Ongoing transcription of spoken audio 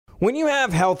When you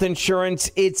have health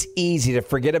insurance, it's easy to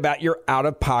forget about your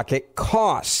out-of-pocket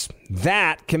costs.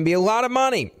 That can be a lot of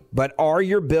money, but are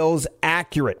your bills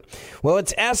accurate? Well,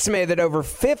 it's estimated that over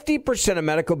 50% of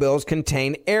medical bills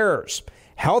contain errors.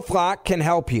 HealthLock can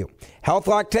help you.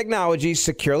 HealthLock technology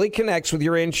securely connects with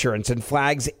your insurance and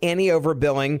flags any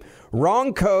overbilling,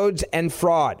 wrong codes, and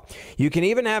fraud. You can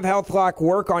even have HealthLock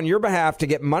work on your behalf to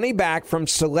get money back from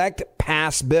select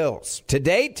past bills. To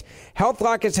date,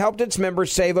 HealthLock has helped its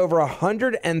members save over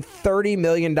 $130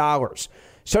 million.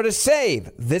 So to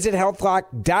save, visit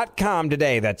healthlock.com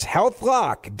today. That's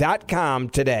healthlock.com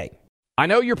today. I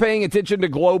know you're paying attention to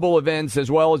global events as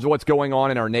well as what's going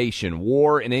on in our nation.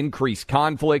 War and increased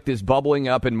conflict is bubbling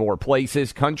up in more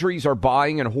places. Countries are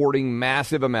buying and hoarding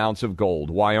massive amounts of gold.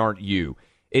 Why aren't you?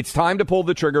 It's time to pull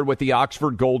the trigger with the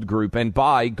Oxford Gold Group and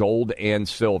buy gold and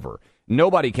silver.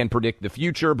 Nobody can predict the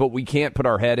future, but we can't put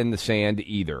our head in the sand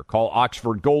either. Call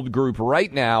Oxford Gold Group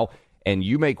right now, and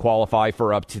you may qualify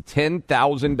for up to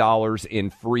 $10,000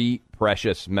 in free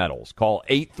precious metals. Call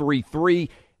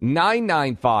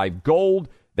 833-995-GOLD.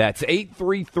 That's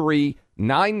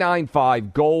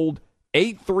 833-995-GOLD,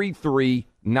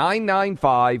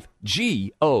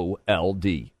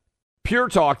 833-995-GOLD. Pure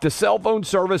Talk, the cell phone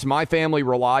service my family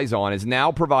relies on, is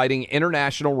now providing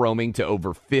international roaming to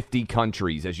over 50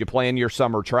 countries. As you plan your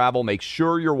summer travel, make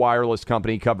sure your wireless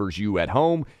company covers you at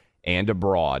home and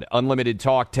abroad. Unlimited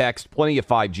talk, text, plenty of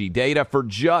 5G data for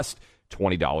just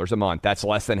 $20 a month. That's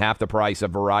less than half the price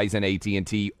of Verizon,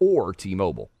 AT&T, or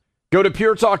T-Mobile. Go to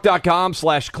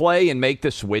puretalk.com/Clay and make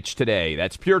the switch today.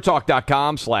 That's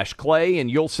puretalk.com/Clay, and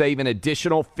you'll save an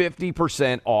additional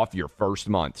 50% off your first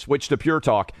month. Switch to Pure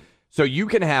Talk so you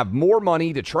can have more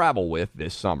money to travel with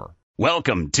this summer.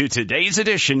 Welcome to today's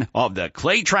edition of the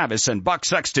Clay Travis and Buck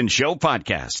Sexton Show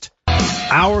podcast.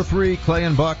 Hour 3, Clay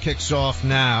and Buck kicks off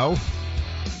now.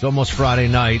 It's almost Friday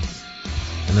night,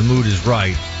 and the mood is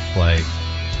right, Clay.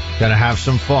 Gonna have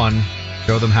some fun,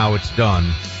 show them how it's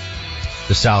done.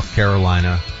 The South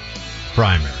Carolina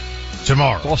primary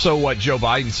tomorrow. Also what Joe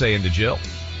Biden's saying to Jill.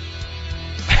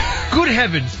 Good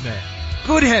heavens, man.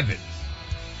 Good heavens.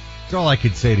 That's all I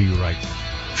could say to you right now.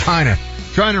 Trying to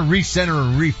recenter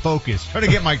and refocus. Trying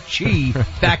to get my chi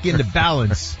back into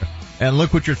balance. And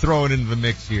look what you're throwing into the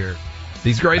mix here.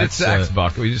 He's great at sex,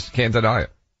 Buck. We just can't deny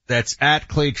it. That's at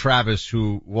Clay Travis,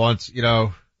 who wants,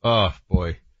 oh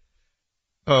boy.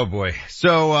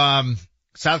 So,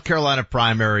 South Carolina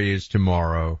primary is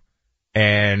tomorrow,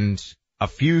 and a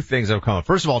few things have come up.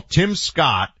 First of all, Tim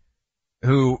Scott,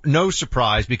 who, no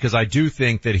surprise, because I do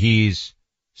think that he's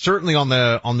certainly on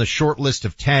the short list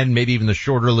of 10, maybe even the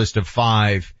shorter list of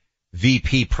 5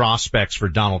 VP prospects for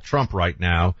Donald Trump right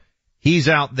now. He's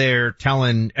out there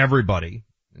telling everybody,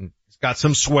 and he's got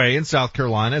some sway in South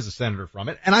Carolina as a senator from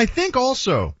it. And I think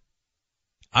also,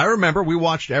 I remember we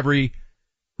watched every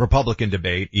Republican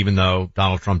debate, even though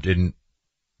Donald Trump didn't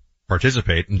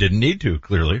participate and didn't need to,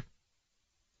 clearly.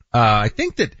 I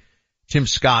think that Tim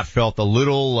Scott felt a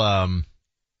little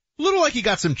like he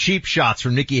got some cheap shots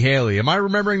from Nikki Haley. Am I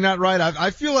remembering that right? I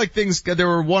feel like there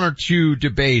were 1 or 2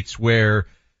 debates where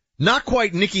not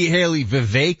quite Nikki Haley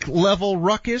Vivek level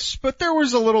ruckus, but there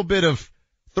was a little bit of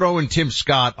throwing Tim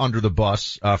Scott under the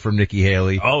bus, from Nikki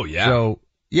Haley. Oh, yeah. So,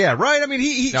 yeah, right? I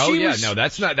mean,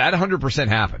 that's not, that 100%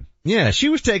 happened. Yeah, she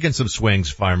was taking some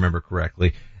swings, if I remember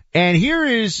correctly. And here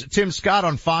is Tim Scott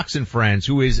on Fox and Friends,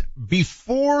 who is,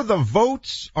 before the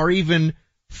votes are even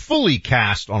fully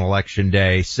cast on Election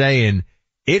Day, saying,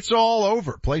 it's all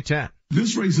over. Play 10.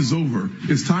 This race is over.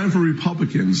 It's time for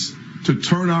Republicans to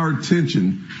turn our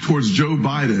attention towards Joe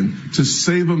Biden to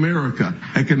save America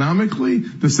economically,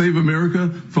 to save America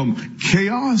from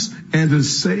chaos, and to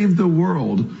save the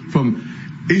world from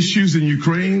issues in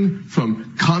Ukraine,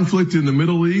 from conflict in the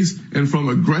Middle East, and from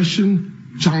aggression,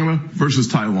 China versus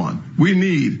Taiwan. We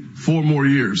need 4 more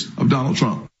years of Donald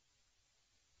Trump.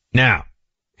 Now,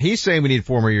 he's saying we need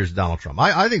 4 more years of Donald Trump.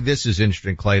 I think this is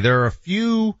interesting, Clay. There are a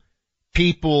few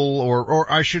people,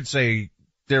 or I should say,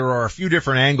 there are a few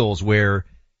different angles where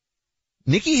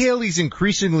Nikki Haley's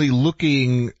increasingly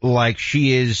looking like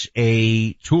she is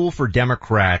a tool for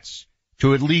Democrats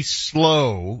to at least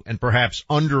slow and perhaps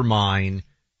undermine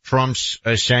Trump's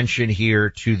ascension here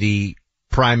to the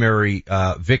primary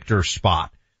victor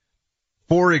spot.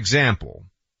 For example,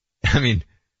 I mean,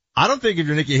 I don't think if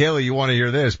you're Nikki Haley you want to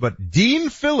hear this, but Dean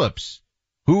Phillips,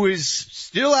 who is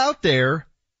still out there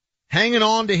hanging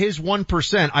on to his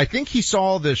 1%, I think he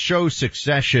saw the show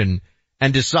Succession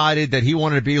and decided that he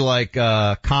wanted to be like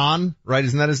Khan, right?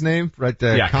 Isn't that his name? Right?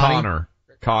 Yeah, Connor.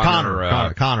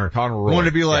 Connor. Roy.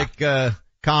 Wanted to be like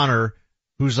Connor,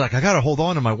 who's like, I got to hold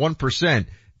on to my 1%.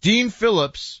 Dean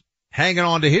Phillips hanging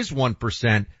on to his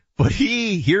 1%, but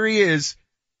here he is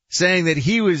saying that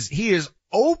he is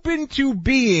open to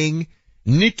being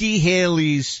Nikki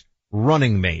Haley's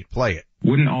running mate. Play it.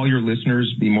 Wouldn't all your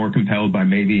listeners be more compelled by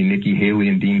maybe Nikki Haley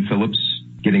and Dean Phillips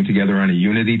getting together on a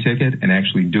unity ticket and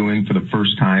actually doing for the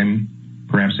first time,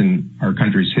 perhaps in our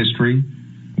country's history,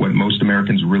 what most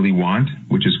Americans really want,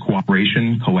 which is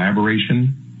cooperation,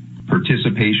 collaboration,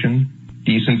 participation,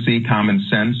 decency, common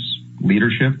sense,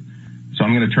 leadership? So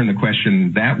I'm going to turn the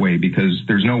question that way, because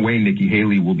there's no way Nikki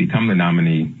Haley will become the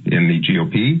nominee in the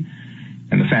GOP.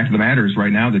 And the fact of the matter is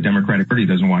right now the Democratic Party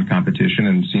doesn't want competition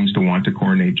and seems to want to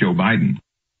coronate Joe Biden.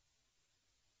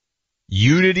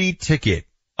 Unity ticket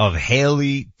of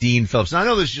Haley, Dean Phillips. Now, I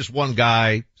know there's just one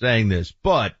guy saying this,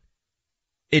 but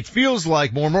it feels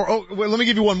like more and more. Oh, well, let me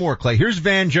give you one more, Clay. Here's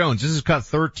Van Jones. This is cut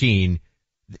 13,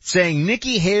 saying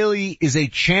Nikki Haley is a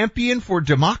champion for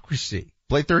democracy.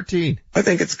 Play 13. I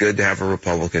think it's good to have a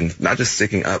Republican not just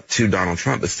sticking up to Donald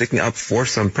Trump, but sticking up for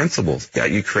some principles. You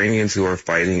got Ukrainians who are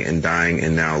fighting and dying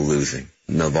and now losing.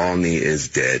 Navalny is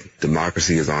dead.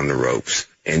 Democracy is on the ropes.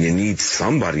 And you need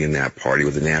somebody in that party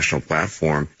with a national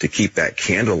platform to keep that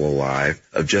candle alive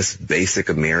of just basic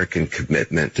American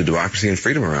commitment to democracy and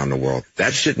freedom around the world.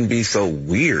 That shouldn't be so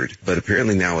weird, but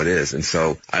apparently now it is. And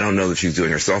so I don't know that she's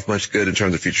doing herself much good in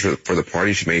terms of future for the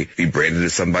party. She may be branded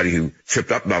as somebody who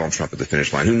tripped up Donald Trump at the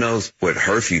finish line. Who knows what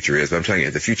her future is? But I'm telling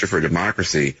you, the future for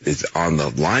democracy is on the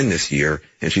line this year,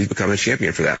 and she's become a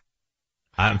champion for that.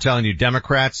 I'm telling you,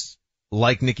 Democrats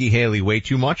like Nikki Haley way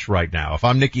too much right now. If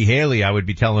I'm Nikki Haley, I would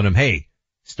be telling him, hey,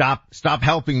 stop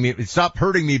helping me. Stop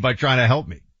hurting me by trying to help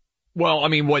me. Well, I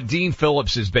mean, what Dean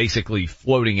Phillips is basically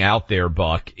floating out there,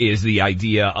 Buck, is the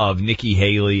idea of Nikki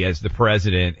Haley as the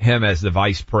president, him as the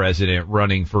vice president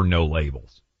running for no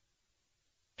labels.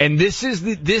 And this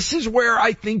is where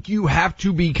I think you have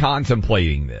to be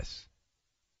contemplating this.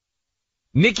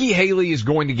 Nikki Haley is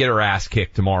going to get her ass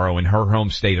kicked tomorrow in her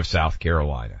home state of South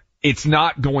Carolina. It's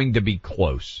not going to be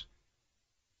close.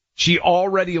 She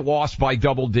already lost by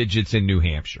double digits in New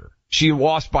Hampshire. She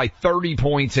lost by 30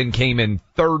 points and came in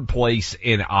third place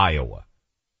in Iowa.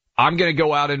 I'm going to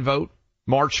go out and vote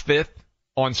March 5th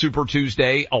on Super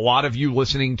Tuesday. A lot of you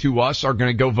listening to us are going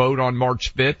to go vote on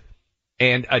March 5th,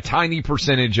 and a tiny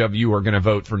percentage of you are going to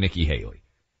vote for Nikki Haley.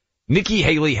 Nikki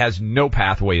Haley has no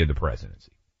pathway to the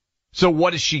presidency. So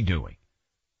what is she doing?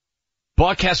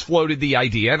 Buck has floated the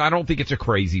idea, and I don't think it's a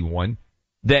crazy one,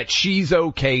 that she's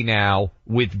okay now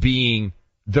with being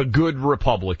the good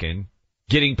Republican,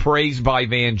 getting praised by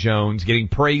Van Jones, getting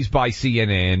praised by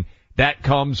CNN. That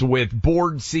comes with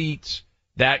board seats.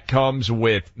 That comes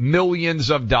with millions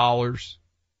of dollars.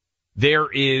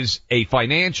 There is a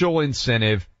financial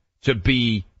incentive to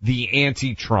be the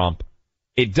anti-Trump.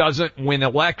 It doesn't win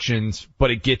elections,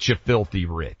 but it gets you filthy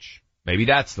rich. Maybe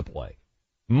that's the play.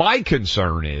 My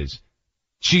concern is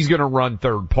she's going to run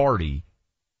third party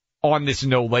on this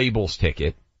no labels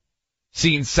ticket.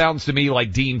 Sounds to me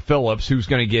like Dean Phillips, who's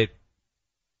going to get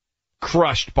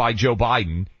crushed by Joe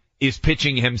Biden, is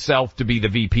pitching himself to be the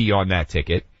VP on that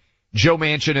ticket. Joe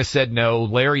Manchin has said no.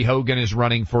 Larry Hogan is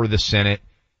running for the Senate.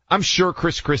 I'm sure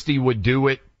Chris Christie would do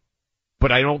it,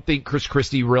 but I don't think Chris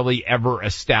Christie really ever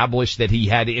established that he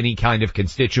had any kind of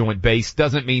constituent base.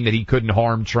 Doesn't mean that he couldn't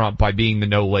harm Trump by being the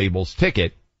no labels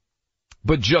ticket,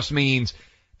 but just means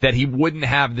that he wouldn't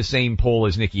have the same pull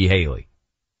as Nikki Haley.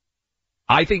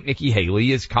 I think Nikki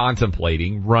Haley is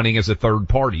contemplating running as a third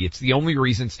party. It's the only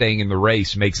reason staying in the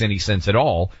race makes any sense at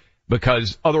all,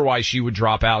 because otherwise she would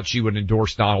drop out, she would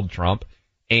endorse Donald Trump,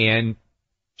 and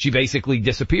she basically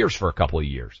disappears for a couple of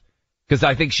years. Because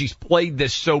I think she's played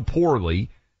this so poorly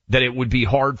that it would be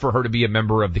hard for her to be a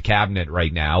member of the cabinet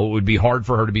right now. It would be hard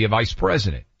for her to be a vice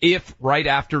president. If right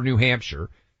after New Hampshire,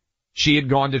 she had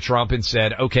gone to Trump and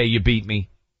said, okay, you beat me.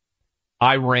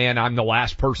 I ran. I'm the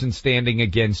last person standing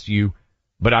against you,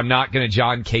 but I'm not going to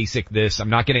John Kasich this.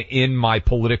 I'm not going to end my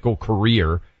political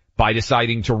career by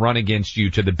deciding to run against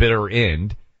you to the bitter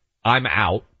end. I'm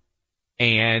out,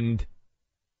 and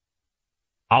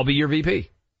I'll be your VP.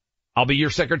 I'll be your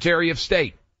Secretary of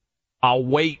State. I'll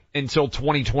wait until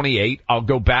 2028. I'll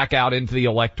go back out into the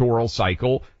electoral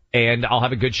cycle, and I'll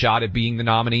have a good shot at being the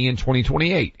nominee in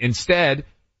 2028. Instead,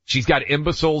 she's got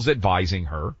imbeciles advising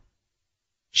her.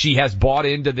 She has bought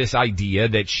into this idea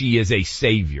that she is a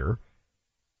savior.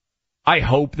 I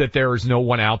hope that there is no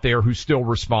one out there who still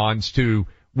responds to,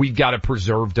 we've got to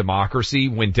preserve democracy,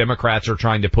 when Democrats are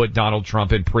trying to put Donald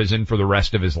Trump in prison for the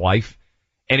rest of his life.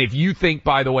 And if you think,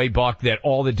 by the way, Buck, that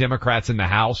all the Democrats in the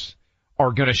House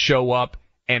are going to show up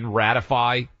and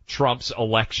ratify Trump's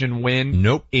election win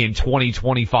Nope. in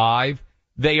 2025,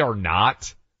 they are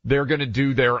not. they're going to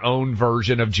do their own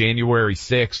version of January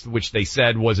 6th, which they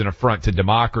said was an affront to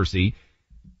democracy.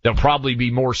 There'll probably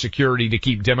be more security to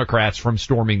keep Democrats from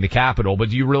storming the Capitol. But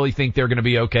do you really think they're going to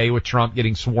be okay with Trump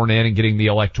getting sworn in and getting the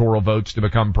electoral votes to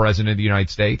become president of the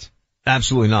United States?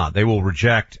 Absolutely not. They will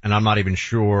reject, and I'm not even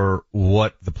sure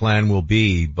what the plan will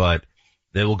be, but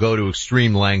they will go to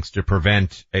extreme lengths to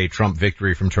prevent a Trump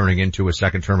victory from turning into a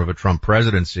second term of a Trump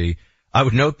presidency. I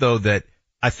would note, though, that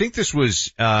I think this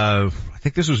was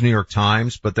New York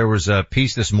Times, but there was a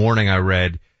piece this morning I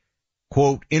read,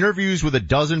 quote, interviews with a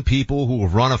dozen people who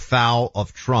have run afoul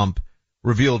of Trump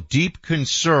reveal deep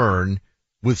concern,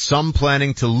 with some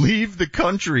planning to leave the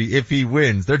country if he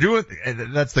wins. They're doing,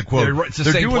 that's the quote.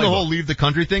 They're doing the whole leave the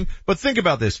country thing. But think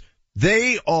about this.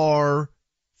 They are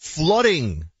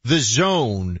flooding the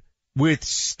zone with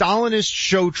Stalinist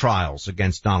show trials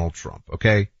against Donald Trump,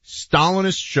 okay?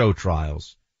 Stalinist show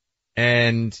trials.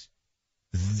 And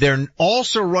they're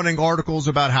also running articles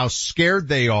about how scared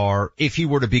they are if he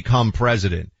were to become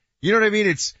president. You know what I mean?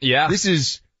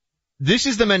 This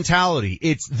is the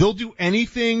mentality. They'll do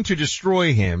anything to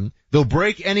destroy him. They'll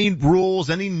break any rules,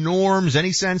 any norms,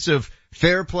 any sense of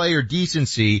fair play or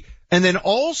decency, and then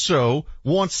also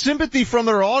want sympathy from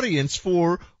their audience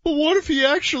for, well, what if he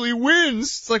actually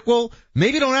wins? It's like, well,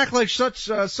 maybe don't act like such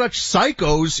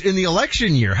psychos in the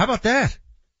election year. How about that?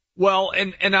 Well,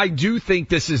 and I do think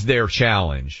this is their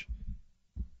challenge.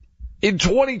 In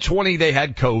 2020, they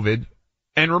had COVID.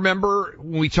 And remember,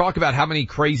 when we talk about how many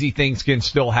crazy things can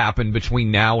still happen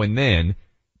between now and then,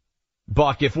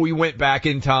 Buck, if we went back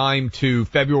in time to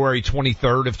February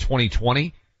 23rd of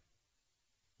 2020,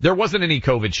 there wasn't any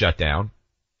COVID shutdown.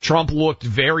 Trump looked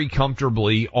very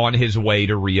comfortably on his way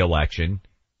to re-election.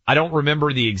 I don't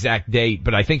remember the exact date,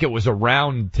 but I think it was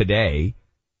around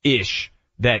today-ish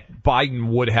that Biden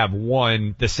would have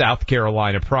won the South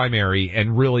Carolina primary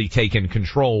and really taken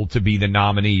control to be the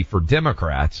nominee for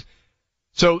Democrats.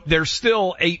 So there's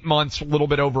still 8 months, a little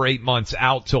bit over 8 months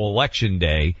out till Election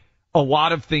Day. A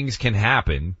lot of things can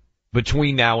happen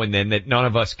between now and then that none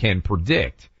of us can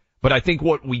predict. But I think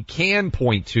what we can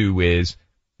point to is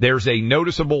there's a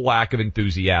noticeable lack of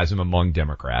enthusiasm among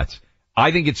Democrats.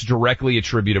 I think it's directly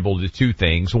attributable to two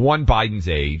things. One, Biden's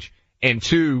age, and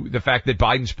two, the fact that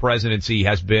Biden's presidency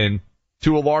has been,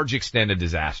 to a large extent, a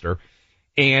disaster.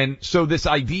 And so this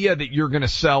idea that you're going to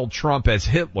sell Trump as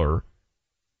Hitler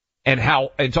and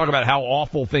talk about how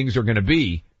awful things are going to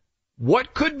be.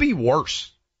 What could be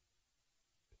worse?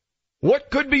 What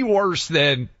could be worse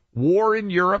than war in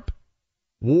Europe,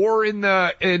 war in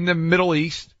the Middle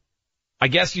East? I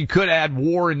guess you could add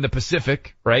war in the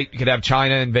Pacific, right? You could have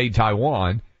China invade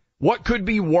Taiwan. What could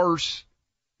be worse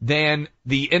than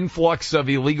the influx of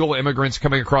illegal immigrants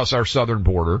coming across our southern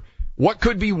border? What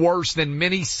could be worse than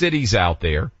many cities out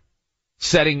there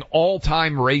setting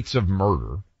all-time rates of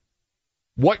murder?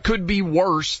 What could be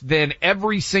worse than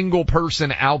every single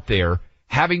person out there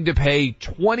having to pay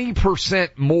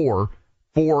 20% more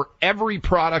for every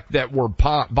product that we're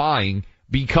buying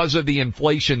because of the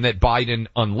inflation that Biden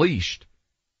unleashed?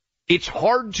 It's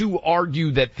hard to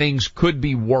argue that things could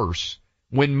be worse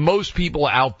when most people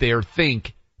out there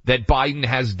think that Biden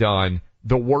has done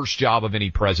the worst job of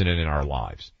any president in our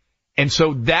lives. And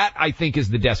so that, I think, is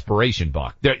the desperation,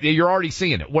 Buck. You're already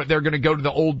seeing it. They're going to go to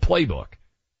the old playbook.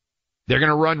 They're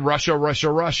going to run Russia, Russia,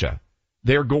 Russia.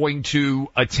 They're going to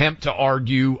attempt to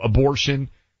argue abortion,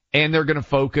 and they're going to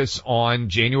focus on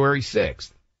January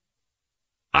 6th.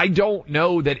 I don't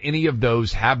know that any of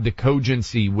those have the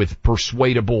cogency with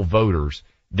persuadable voters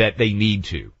that they need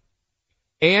to.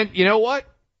 And you know what?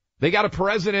 They got a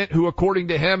president who, according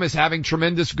to him, is having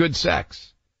tremendous good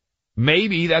sex.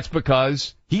 Maybe that's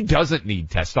because he doesn't need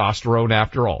testosterone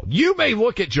after all. You may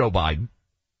look at Joe Biden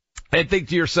and think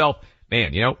to yourself,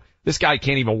 man, this guy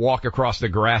can't even walk across the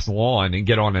grass lawn and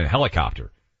get on a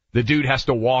helicopter. The dude has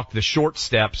to walk the short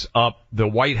steps up the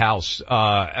White House,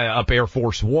 up Air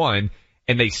Force One,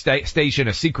 and they station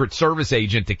a Secret Service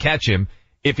agent to catch him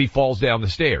if he falls down the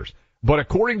stairs. But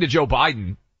according to Joe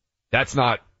Biden, that's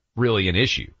not really an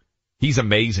issue. He's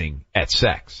amazing at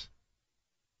sex.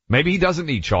 Maybe he doesn't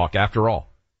need chalk after all.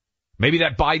 Maybe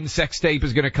that Biden sex tape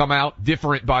is going to come out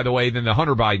different, by the way, than the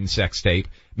Hunter Biden sex tape.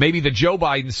 Maybe the Joe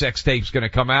Biden sex tape is going to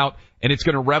come out and it's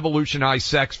going to revolutionize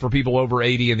sex for people over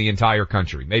 80 in the entire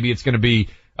country. Maybe it's going to be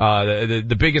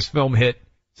the biggest film hit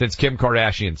since Kim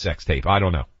Kardashian's sex tape. I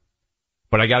don't know.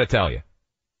 But I got to tell you,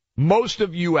 most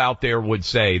of you out there would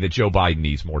say that Joe Biden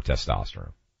needs more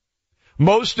testosterone.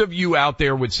 Most of you out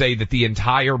there would say that the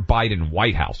entire Biden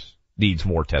White House needs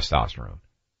more testosterone.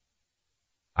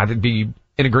 I would be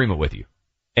in agreement with you.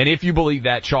 And if you believe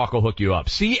that, Chalk will hook you up.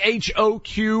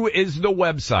 CHOQ is the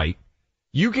website.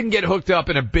 You can get hooked up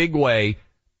in a big way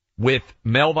with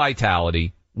male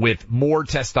vitality, with more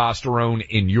testosterone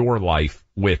in your life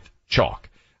with Chalk.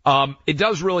 It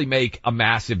does really make a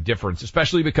massive difference,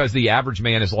 especially because the average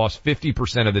man has lost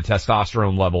 50% of the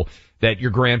testosterone level that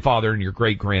your grandfather and your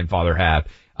great-grandfather have.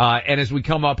 And as we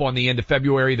come up on the end of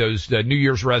February, those New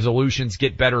Year's resolutions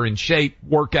get better in shape,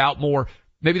 work out more.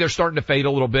 Maybe they're starting to fade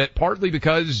a little bit, partly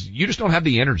because you just don't have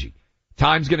the energy.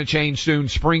 Time's going to change soon.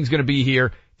 Spring's going to be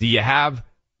here. Do you have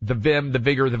the vim, the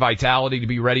vigor, the vitality to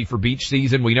be ready for beach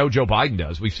season? We know Joe Biden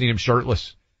does. We've seen him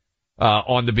shirtless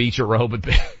on the beach at Rehoboth.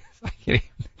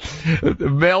 The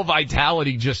male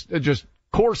vitality just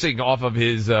coursing off of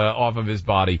his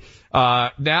body.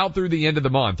 Now through the end of the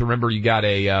month, remember you got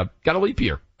a leap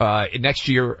year.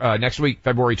 Next week,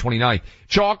 February 29th.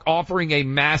 Chalk offering a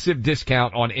massive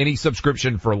discount on any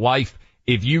subscription for life.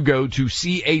 If you go to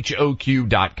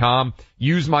CHOQ.com,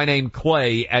 use my name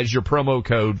Clay as your promo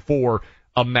code for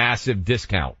a massive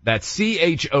discount. That's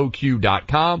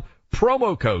CHOQ.com,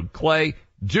 promo code Clay.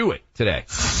 Do it today.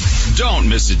 Don't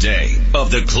miss a day of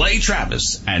the Clay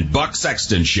Travis and Buck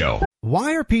Sexton Show.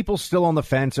 Why are people still on the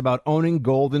fence about owning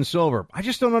gold and silver? I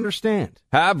just don't understand.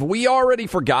 Have we already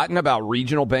forgotten about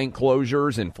regional bank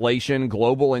closures, inflation,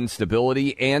 global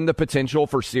instability, and the potential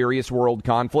for serious world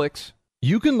conflicts?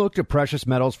 You can look to precious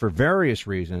metals for various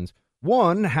reasons.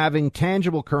 1, having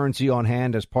tangible currency on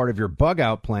hand as part of your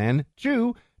bug-out plan.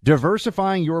 2,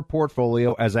 diversifying your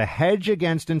portfolio as a hedge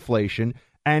against inflation.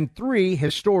 And 3,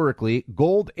 historically,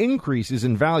 gold increases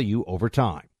in value over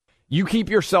time. You keep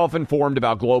yourself informed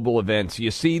about global events. You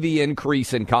see the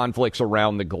increase in conflicts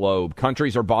around the globe.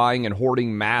 Countries are buying and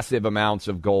hoarding massive amounts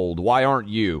of gold. Why aren't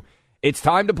you? It's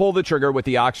time to pull the trigger with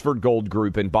the Oxford Gold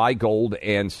Group and buy gold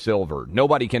and silver.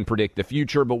 Nobody can predict the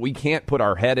future, but we can't put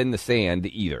our head in the sand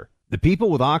either. The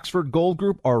people with Oxford Gold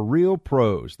Group are real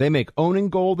pros. They make owning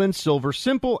gold and silver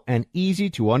simple and easy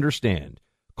to understand.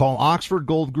 Call Oxford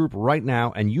Gold Group right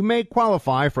now, and you may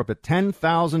qualify for up to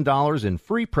 $10,000 in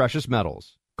free precious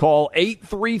metals. Call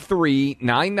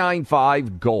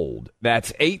 833-995-GOLD.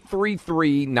 That's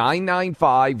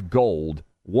 833-995-GOLD.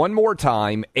 One more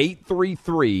time,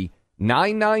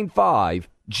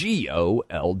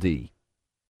 833-995-GOLD.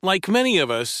 Like many of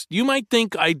us, you might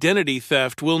think identity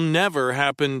theft will never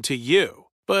happen to you.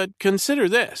 But consider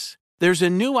this. There's a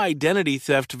new identity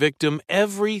theft victim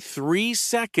every 3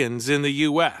 seconds in the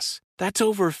U.S. That's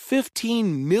over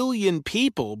 15 million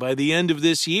people by the end of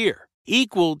this year,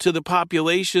 equal to the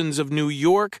populations of New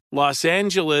York, Los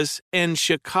Angeles, and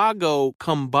Chicago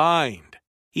combined.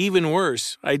 Even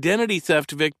worse, identity theft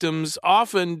victims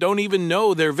often don't even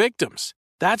know they're victims.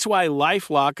 That's why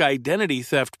LifeLock Identity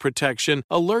Theft Protection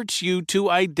alerts you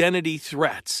to identity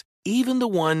threats, even the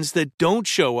ones that don't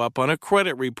show up on a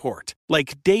credit report,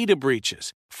 like data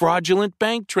breaches, fraudulent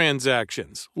bank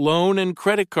transactions, loan and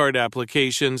credit card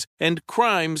applications, and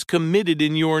crimes committed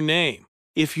in your name.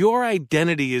 If your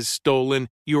identity is stolen,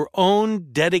 your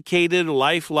own dedicated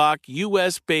LifeLock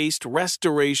U.S.-based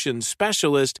restoration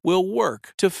specialist will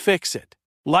work to fix it.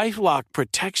 LifeLock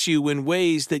protects you in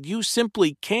ways that you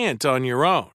simply can't on your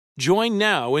own. Join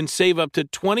now and save up to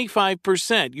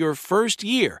 25% your first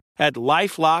year at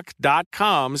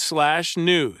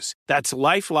LifeLock.com/news. That's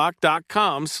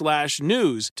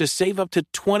LifeLock.com/news to save up to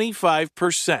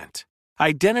 25%.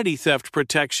 Identity theft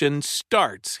protection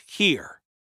starts here.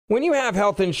 When you have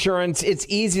health insurance, it's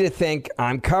easy to think,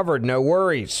 I'm covered, no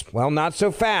worries. Well, not so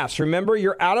fast. Remember,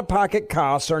 your out-of-pocket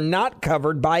costs are not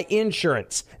covered by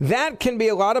insurance. That can be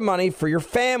a lot of money for your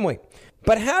family.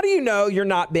 But how do you know you're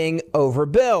not being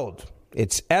overbilled?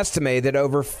 It's estimated that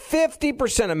over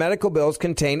 50% of medical bills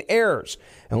contain errors.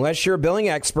 Unless you're a billing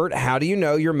expert, how do you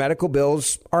know your medical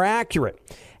bills are accurate?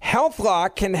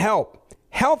 HealthLock can help.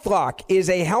 HealthLock is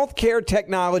a healthcare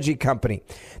technology company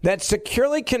that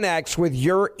securely connects with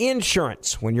your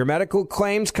insurance. When your medical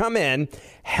claims come in,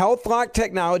 HealthLock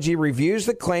technology reviews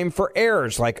the claim for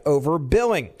errors like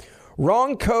overbilling,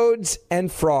 wrong codes,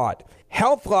 and fraud.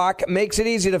 HealthLock makes it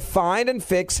easy to find and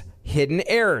fix hidden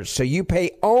errors, so you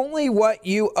pay only what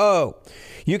you owe.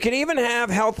 You can even have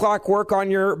HealthLock work on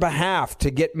your behalf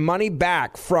to get money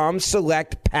back from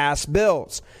select past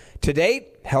bills. To date,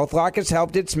 HealthLock has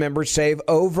helped its members save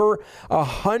over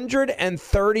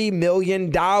 $130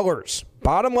 million.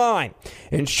 Bottom line,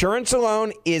 insurance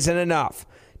alone isn't enough.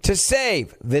 To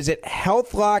save, visit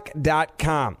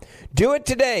healthlock.com. Do it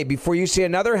today before you see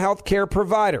another healthcare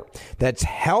provider. That's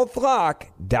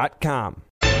healthlock.com.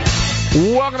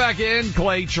 Welcome back in,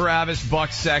 Clay Travis,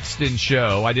 Buck Sexton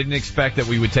Show. I didn't expect that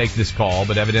we would take this call,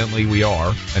 but evidently we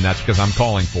are, and that's because I'm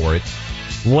calling for it.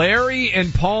 Larry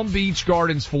in Palm Beach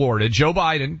Gardens, Florida. Joe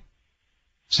Biden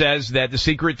says that the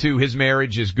secret to his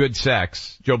marriage is good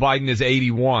sex. Joe Biden is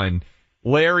 81.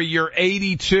 Larry, you're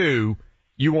 82.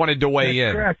 You wanted to weigh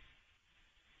in. Correct.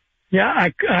 Yeah,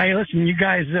 I listen. You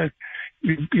guys, what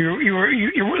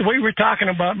you were talking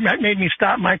about made me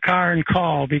stop my car and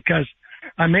call because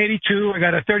I'm 82. I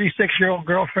got a 36-year-old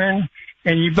girlfriend,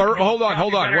 and you. Hold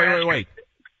on. Wait.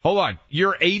 Hold on.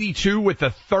 You're 82 with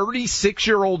a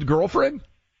 36-year-old girlfriend?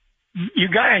 You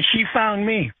guys, she found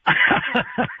me.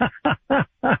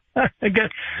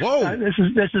 Whoa. This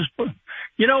is,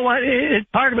 you know what?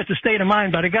 Part of it's a state of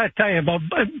mind, but I got to tell you about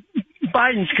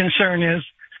Biden's concern is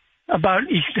about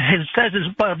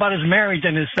his marriage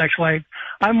and his sex life.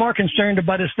 I'm more concerned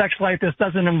about his sex life that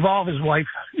doesn't involve his wife.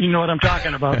 You know what I'm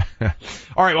talking about.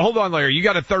 All right. Well, hold on, Larry. You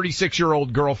got a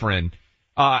 36-year-old girlfriend.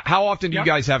 How often do you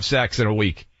guys have sex in a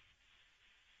week?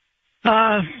 2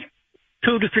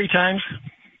 to 3 times.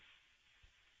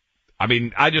 I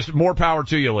mean, more power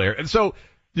to you, Larry. And so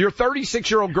your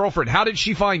 36-year-old girlfriend, how did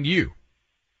she find you?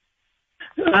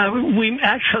 We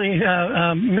actually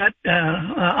met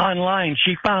online.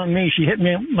 She found me. She hit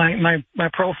me my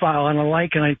profile on a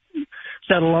like, and I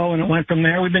said hello, and it went from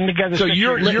there. We've been together. So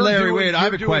Larry, wait. I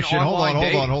have a question.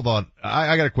 Hold on.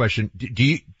 I got a question.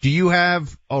 Do you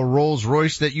have a Rolls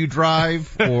Royce that you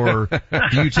drive, or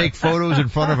do you take photos in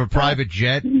front of a private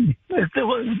jet? In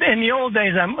the old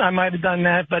days, I might have done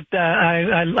that, but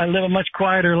I live a much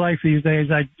quieter life these days.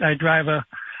 I drive a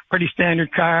pretty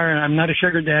standard car, and I'm not a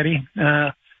sugar daddy.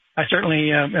 I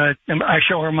certainly I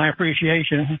show her my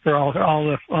appreciation for all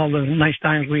the nice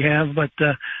times we have, but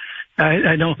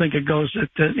I don't think it goes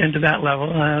into that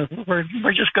level.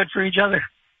 We're just good for each other.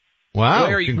 Wow!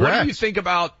 Larry, congrats. What do you think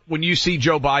about when you see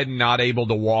Joe Biden not able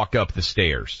to walk up the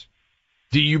stairs?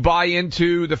 Do you buy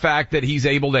into the fact that he's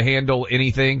able to handle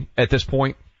anything at this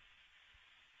point?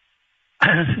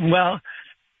 Well,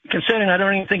 considering I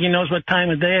don't even think he knows what time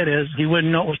of day it is, he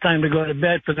wouldn't know it was time to go to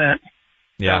bed for that.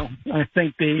 Yeah. So I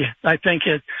think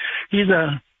he's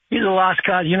a lost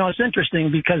cause. You know, it's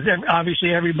interesting because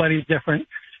obviously everybody's different.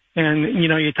 And, you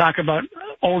know, you talk about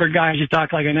older guys, you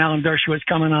talk like an Alan Dershowitz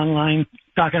coming online,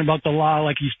 talking about the law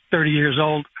like he's 30 years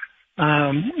old.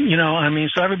 You know, I mean,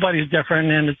 so everybody's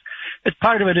different, and it's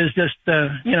part of it is just,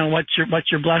 you know, what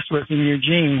you're blessed with in your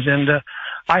genes. And,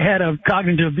 I had a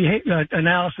cognitive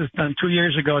analysis done 2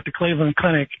 years ago at the Cleveland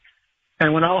Clinic.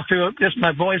 And when all through this,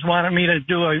 my boys wanted me to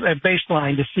do a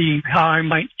baseline to see how I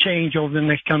might change over the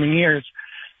next coming years.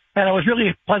 And I was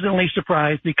really pleasantly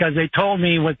surprised because they told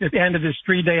me at the end of this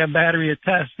 3-day battery of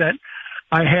tests that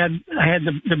I had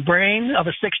the brain of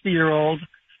a 60-year-old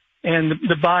and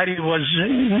the body was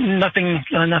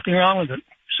nothing wrong with it.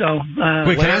 So,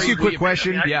 wait, can I ask you a quick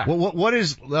question? Yeah.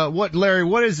 Larry,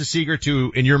 what is the secret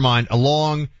to, in your mind, a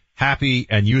long, happy,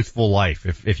 and youthful life?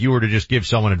 If you were to just give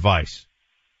someone advice.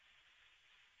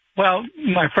 Well,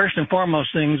 my first and foremost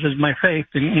things is my faith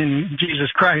in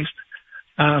Jesus Christ.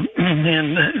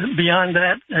 And beyond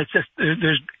that, it's just,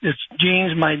 it's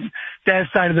genes. My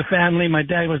dad's side of the family, my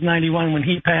dad was 91 when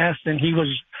he passed, and he was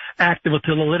active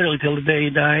literally till the day he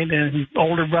died, and his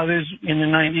older brothers in the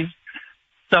 90s.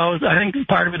 So I think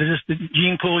part of it is just the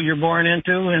gene pool you're born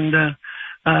into, and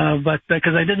but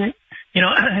because I didn't, you know,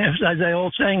 as the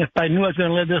old saying, if I knew I was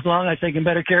going to live this long, I'd taken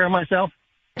better care of myself.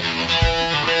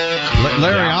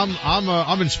 Larry,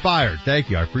 I'm inspired. Thank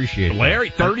you. I appreciate it. Larry,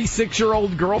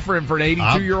 36-year-old girlfriend for an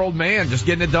 82-year-old man, just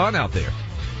getting it done out there.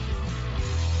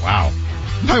 Wow.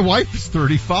 My wife is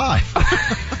 35.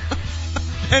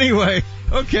 Anyway,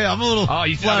 okay, I'm a little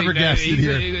flabbergasted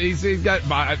here. He's got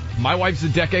my wife's a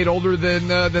decade older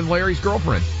than Larry's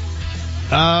girlfriend.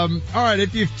 All right,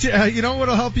 if you know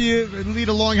what'll help you lead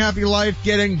a long, happy life?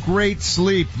 Getting great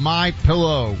sleep. My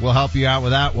Pillow will help you out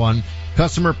with that one.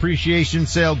 Customer appreciation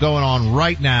sale going on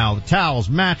right now. The towels,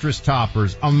 mattress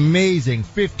toppers, amazing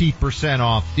 50%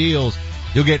 off deals.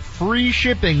 You'll get free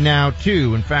shipping now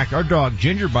too. In fact, our dog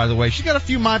Ginger, by the way, she's got a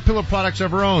few My Pillow products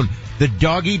of her own. The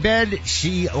doggy bed,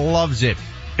 she loves it.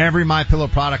 Every My Pillow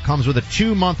product comes with a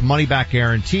 2-month money-back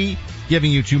guarantee,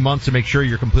 giving you 2 months to make sure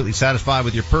you're completely satisfied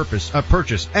with your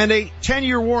purchase. And a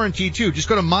 10-year warranty too. Just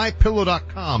go to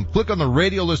MyPillow.com, click on the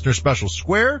radio listener special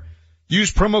square,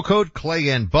 use promo code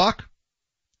ClayandBuck.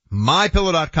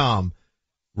 MyPillow.com,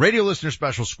 radio listener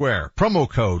special square, promo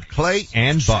code Clay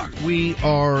and Buck. We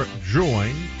are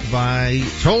joined by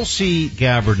Tulsi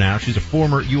Gabbard now. She's a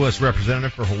former U.S.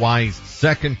 representative for Hawaii's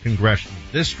 2nd Congressional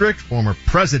District, former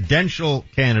presidential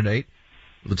candidate,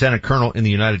 lieutenant colonel in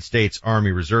the United States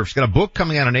Army Reserve. She's got a book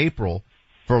coming out in April,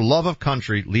 For Love of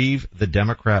Country, Leave the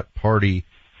Democrat Party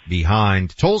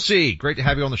Behind. Tulsi, great to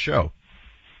have you on the show.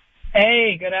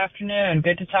 Hey, good afternoon.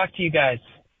 Good to talk to you guys.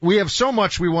 we have so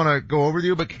much we want to go over with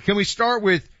you, but can we start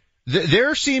with,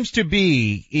 there seems to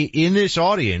be in this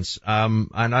audience, and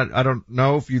I don't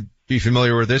know if you'd be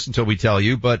familiar with this until we tell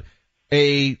you, but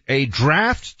a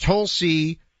draft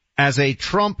Tulsi as a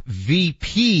Trump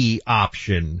VP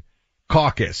option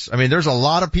caucus. I mean, there's a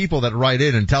lot of people that write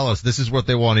in and tell us this is what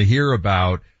they want to hear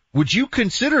about. Would you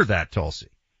consider that, Tulsi?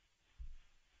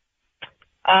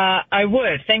 I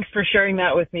would. Thanks for sharing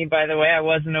that with me, by the way. I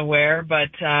wasn't aware, but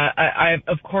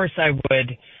of course I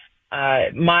would.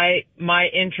 My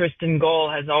interest and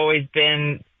goal has always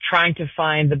been trying to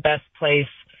find the best place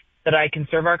that I can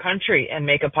serve our country and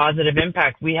make a positive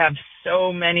impact. We have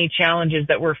so many challenges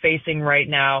that we're facing right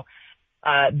now.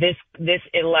 This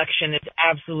election is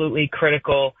absolutely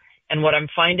critical. And what I'm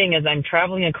finding as I'm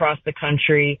traveling across the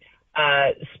country,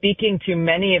 speaking to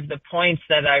many of the points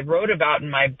that I wrote about in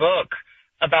my book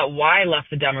about why I left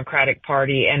the Democratic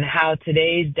Party and how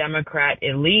today's Democrat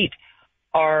elite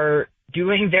are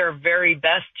doing their very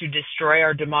best to destroy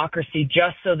our democracy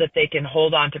just so that they can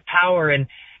hold on to power. And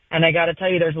I got to tell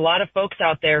you, there's a lot of folks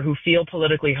out there who feel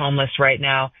politically homeless right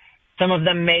now. Some of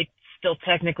them may still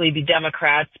technically be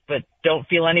Democrats, but don't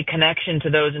feel any connection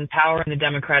to those in power in the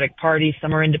Democratic Party.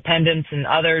 Some are independents and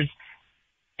others.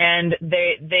 And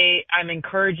I'm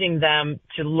encouraging them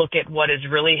to look at what is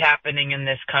really happening in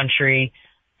this country,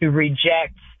 to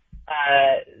reject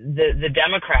the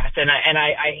Democrats. And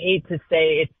I hate to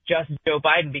say it's just Joe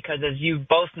Biden, because as you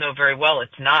both know very well,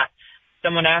 it's not.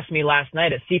 Someone asked me last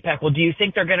night at CPAC, well, do you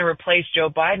think they're going to replace Joe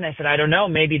Biden? I said, I don't know.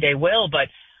 Maybe they will, but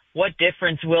what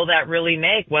difference will that really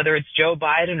make? Whether it's Joe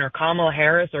Biden or Kamala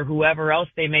Harris or whoever else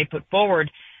they may put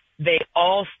forward, they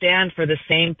all stand for the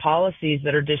same policies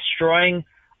that are destroying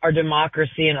our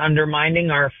democracy and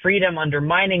undermining our freedom,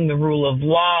 undermining the rule of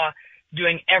law,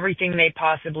 doing everything they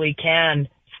possibly can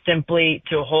simply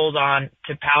to hold on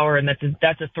to power. And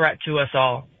that's a threat to us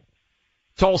all.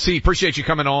 Tulsi, appreciate you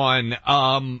coming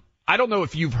on. I don't know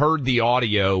if you've heard the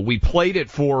audio. We played it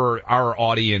for our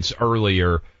audience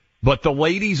earlier, but the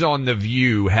ladies on The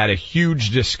View had a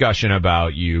huge discussion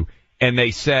about you, and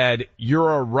they said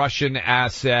you're a Russian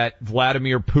asset.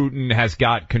 Vladimir Putin has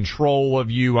got control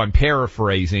of you. I'm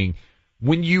paraphrasing.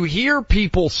 When you hear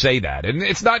people say that, and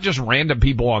it's not just random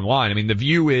people online. I mean, The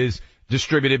View is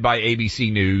distributed by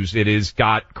ABC News. It has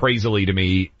got, crazily to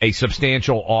me, a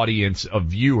substantial audience of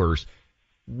viewers.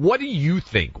 What do you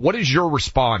think? What is your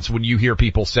response when you hear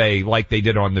people say, like they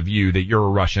did on The View, that you're a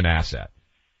Russian asset?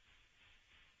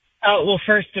 Well,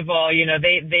 first of all, you know,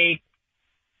 they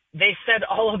said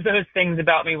all of those things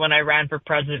about me when I ran for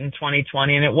president in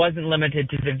 2020, and it wasn't limited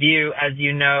to The View. As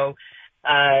you know,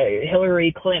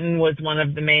 Hillary Clinton was one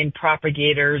of the main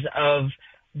propagators of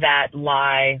that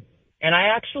lie. And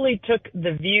I actually took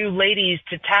The View ladies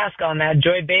to task on that,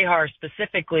 Joy Behar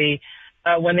specifically,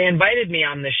 when they invited me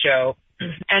on the show,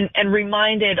 and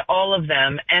reminded all of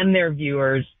them and their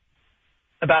viewers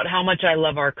about how much I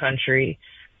love our country.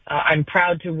 I'm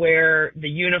proud to wear the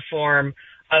uniform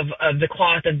of the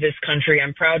cloth of this country.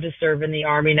 I'm proud to serve in the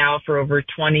Army now for over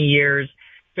 20 years,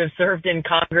 to have served in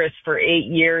Congress for 8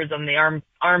 years on the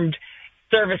armed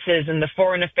services and the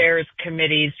foreign affairs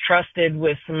committees, trusted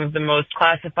with some of the most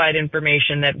classified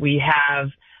information that we have.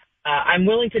 I'm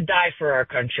willing to die for our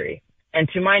country. And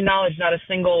to my knowledge, not a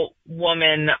single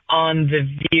woman on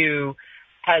The View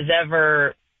has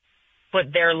ever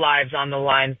put their lives on the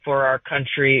line for our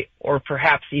country, or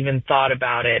perhaps even thought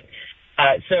about it.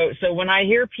 So when I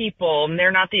hear people, and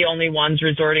they're not the only ones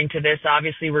resorting to this,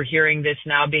 obviously we're hearing this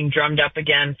now being drummed up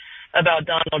again about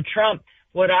Donald Trump.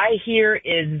 What I hear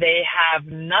is they have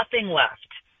nothing left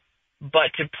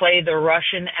but to play the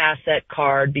Russian asset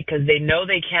card, because they know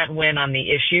they can't win on the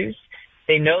issues.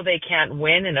 They know they can't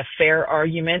win in a fair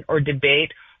argument or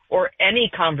debate or any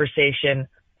conversation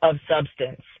of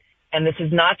substance. And this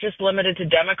is not just limited to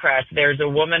Democrats. There's a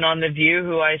woman on The View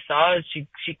who I saw,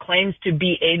 she claims to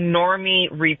be a normie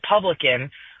Republican,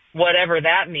 whatever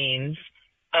that means.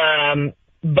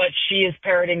 But she is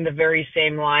parroting the very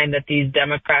same line that these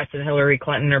Democrats and Hillary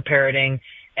Clinton are parroting.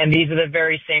 And these are the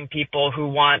very same people who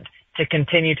want to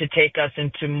continue to take us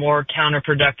into more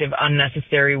counterproductive,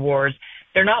 unnecessary wars.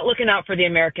 They're not looking out for the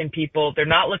American people. They're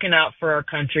not looking out for our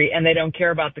country, and they don't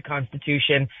care about the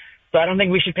Constitution. So I don't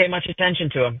think we should pay much attention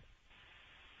to them.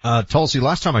 Tulsi,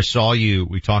 last time I saw you,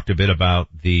 we talked a bit about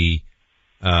the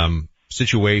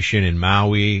situation in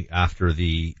Maui after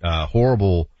the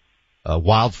horrible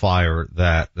wildfire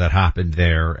that happened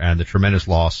there, and the tremendous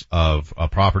loss of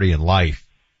property and life.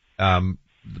 The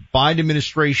Biden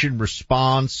administration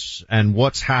response and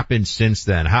what's happened since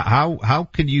then. How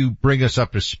can you bring us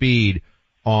up to speed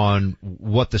on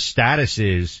what the status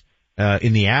is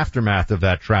in the aftermath of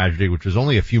that tragedy, which was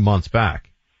only a few months back.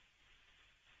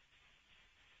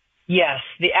 Yes,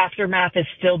 the aftermath is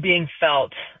still being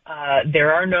felt.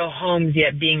 There are no homes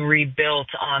yet being rebuilt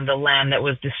on the land that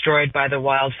was destroyed by the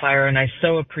wildfire, and I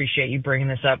so appreciate you bringing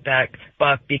this up,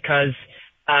 Buck, because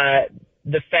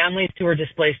the families who are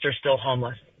displaced are still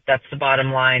homeless. That's the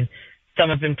bottom line. Some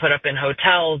have been put up in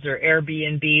hotels or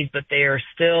Airbnbs, but they are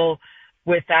still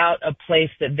without a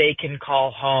place that they can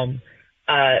call home.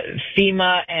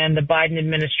 FEMA and the Biden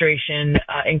administration,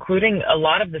 including a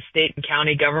lot of the state and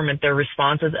county government, their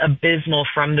response is abysmal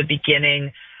from the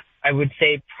beginning. I would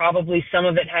say probably some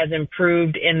of it has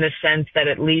improved in the sense that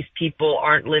at least people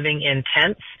aren't living in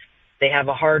tents. They have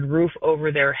a hard roof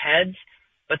over their heads.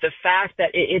 But the fact that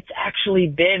it's actually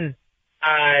been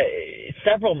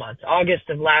several months, August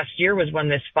of last year was when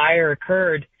this fire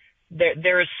occurred.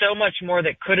 There is so much more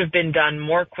that could have been done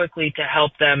more quickly to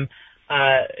help them,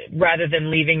 rather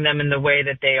than leaving them in the way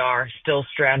that they are, still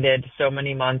stranded so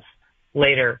many months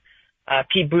later.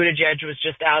 Pete Buttigieg was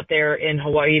just out there in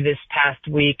Hawaii this past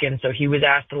week, and so he was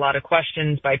asked a lot of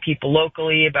questions by people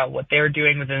locally about what they're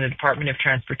doing within the Department of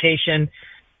Transportation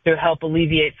to help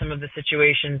alleviate some of the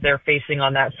situations they're facing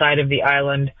on that side of the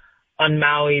island on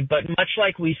Maui. But much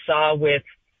like we saw with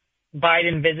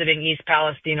Biden visiting East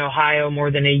Palestine, Ohio,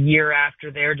 more than a year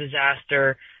after their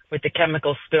disaster, with the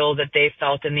chemical spill that they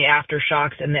felt and the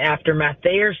aftershocks and the aftermath,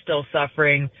 they are still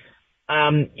suffering.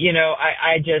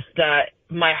 I just,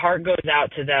 my heart goes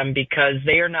out to them because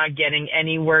they are not getting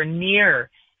anywhere near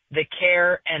the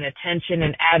care and attention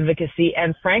and advocacy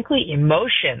and, frankly,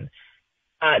 emotion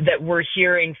that we're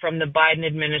hearing from the Biden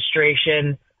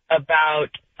administration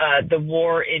about the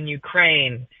war in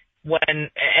Ukraine.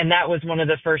 And that was one of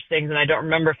the first things, and I don't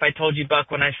remember if I told you,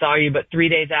 Buck, when I saw you, but 3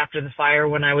 days after the fire,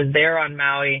 when I was there on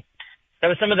Maui, that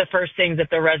was some of the first things that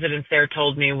the residents there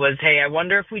told me was, hey, I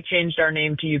wonder if we changed our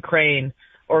name to Ukraine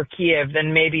or Kiev,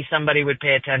 then maybe somebody would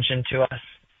pay attention to us.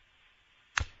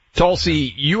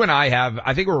 Tulsi, you and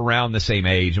I think we're around the same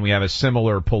age, and we have a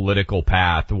similar political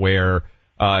path where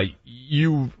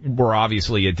you were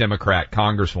obviously a Democrat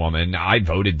congresswoman. I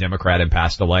voted Democrat in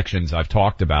past elections. I've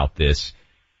talked about this.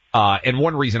 And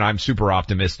one reason I'm super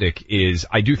optimistic is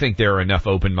I do think there are enough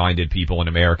open-minded people in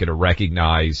America to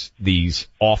recognize these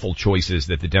awful choices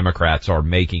that the Democrats are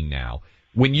making now.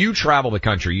 When you travel the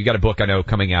country, you got a book I know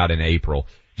coming out in April.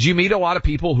 Do you meet a lot of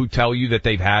people who tell you that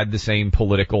they've had the same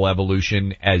political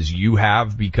evolution as you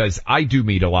have? Because I do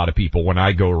meet a lot of people when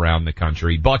I go around the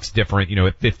country. Buck's different.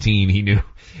 At 15,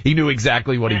 he knew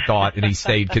exactly what he thought, and he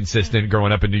stayed consistent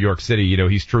growing up in New York City.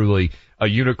 He's truly a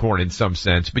unicorn in some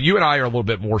sense. But you and I are a little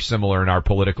bit more similar in our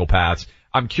political paths.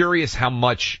 I'm curious how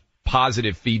much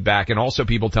positive feedback and also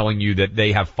people telling you that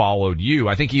they have followed you.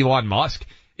 I think Elon Musk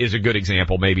is a good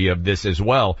example maybe of this as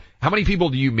well. How many people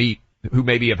do you meet who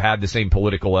maybe have had the same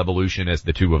political evolution as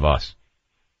the two of us?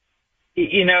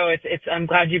 I'm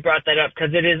glad you brought that up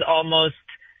because it is almost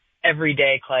every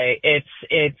day, Clay.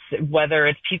 It's whether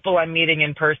it's people I'm meeting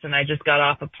in person. I just got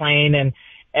off a plane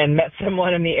and met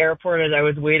someone in the airport as I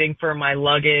was waiting for my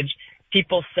luggage,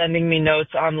 people sending me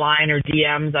notes online or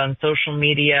DMs on social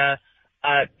media,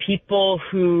 people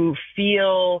who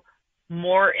feel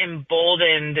more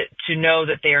emboldened to know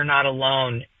that they are not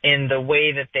alone in the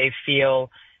way that they feel.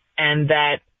 And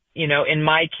that, in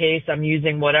my case, I'm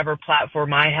using whatever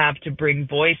platform I have to bring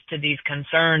voice to these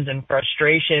concerns and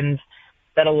frustrations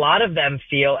that a lot of them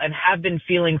feel and have been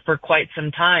feeling for quite some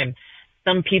time.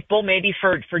 Some people, maybe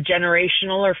for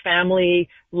generational or family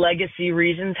legacy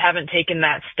reasons, haven't taken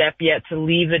that step yet to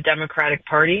leave the Democratic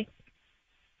Party.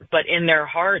 But in their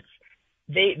hearts,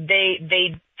 they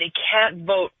can't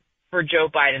vote for Joe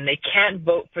Biden. They can't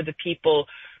vote for the people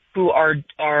who are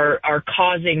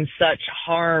causing such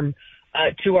harm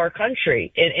to our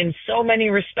country in so many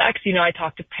respects. I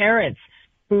talk to parents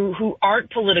who aren't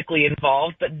politically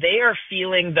involved, but they are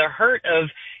feeling the hurt of,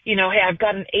 hey, I've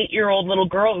got an 8-year-old little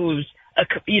girl who's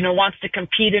wants to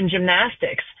compete in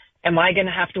gymnastics. Am I going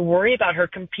to have to worry about her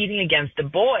competing against a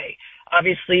boy?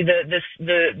 Obviously,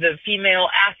 the female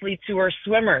athletes who are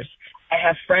swimmers. I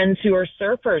have friends who are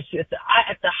surfers at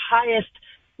the highest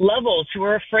levels who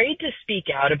are afraid to speak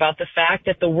out about the fact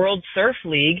that the World Surf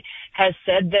League has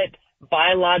said that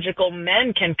biological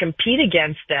men can compete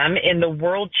against them in the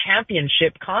world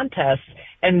championship contests.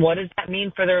 And what does that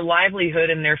mean for their livelihood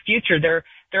and their future? There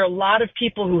are a lot of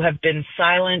people who have been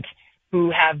silent,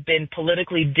 who have been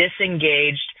politically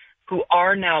disengaged, who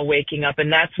are now waking up.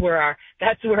 And that's where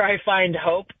I find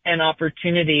hope and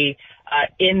opportunity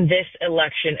in this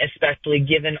election, especially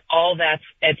given all that's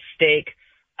at stake.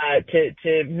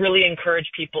 to really encourage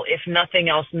people, if nothing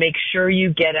else, make sure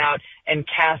you get out and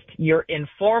cast your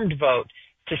informed vote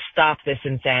to stop this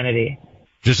insanity.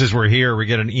 Just as we're here, we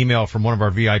get an email from one of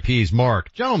our VIPs,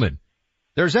 Mark. Gentlemen,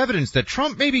 there's evidence that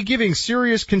Trump may be giving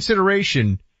serious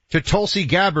consideration to Tulsi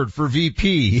Gabbard for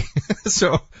VP.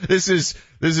 So this is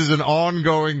an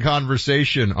ongoing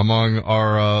conversation among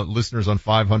our listeners on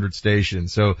 500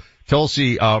 stations. So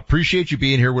Tulsi, appreciate you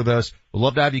being here with us. We'd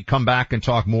love to have you come back and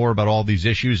talk more about all these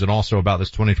issues and also about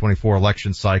this 2024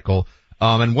 election cycle.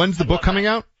 And when's the book coming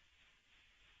out?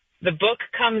 The book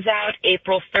comes out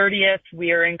April 30th.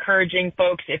 We are encouraging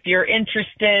folks, if you're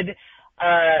interested,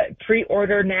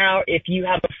 pre-order now. If you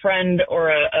have a friend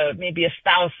or maybe a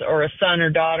spouse or a son or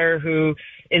daughter who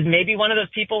is maybe one of those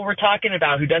people we're talking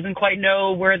about who doesn't quite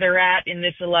know where they're at in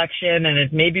this election and is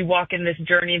maybe walking this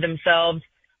journey themselves,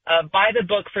 buy the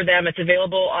book for them. It's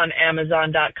available on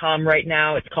Amazon.com right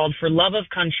now. It's called For Love of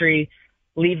Country,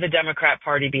 Leave the Democrat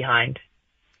Party Behind.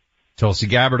 Tulsi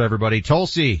Gabbard, everybody.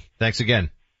 Tulsi, thanks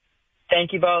again.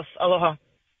 Thank you both. Aloha.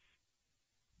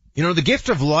 You know, the gift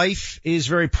of life is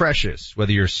very precious,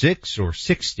 whether you're 6 or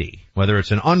 60, whether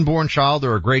it's an unborn child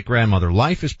or a great-grandmother,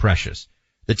 life is precious.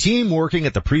 The team working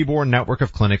at the Preborn network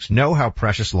of clinics know how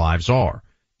precious lives are.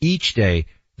 Each day,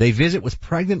 they visit with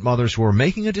pregnant mothers who are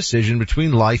making a decision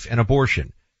between life and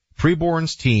abortion.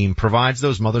 Preborn's team provides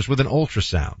those mothers with an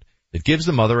ultrasound that gives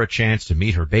the mother a chance to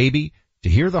meet her baby, to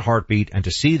hear the heartbeat, and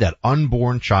to see that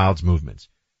unborn child's movements.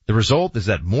 The result is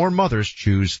that more mothers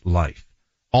choose life.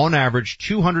 On average,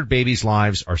 200 babies'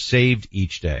 lives are saved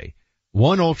each day.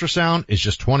 One ultrasound is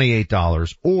just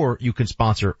 $28, or you can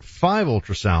sponsor 5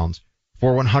 ultrasounds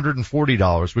for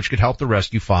 $140, which could help to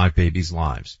rescue 5 babies'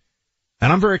 lives.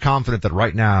 And I'm very confident that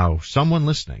right now, someone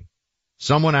listening,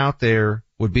 someone out there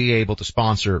would be able to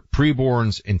sponsor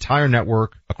Preborn's entire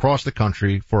network across the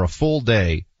country for a full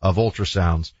day of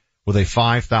ultrasounds with a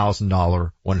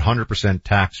 $5,000, 100%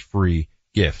 tax-free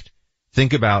gift.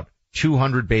 Think about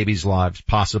 200 babies' lives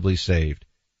possibly saved.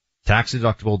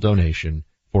 Tax-deductible donation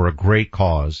for a great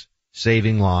cause,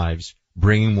 saving lives,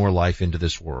 bringing more life into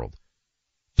this world.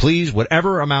 Please,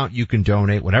 whatever amount you can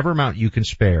donate, whatever amount you can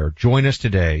spare, join us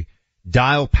today.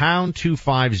 Dial pound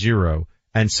 250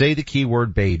 and say the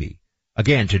keyword baby.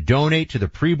 Again, to donate to the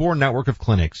Preborn network of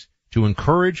clinics to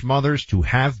encourage mothers to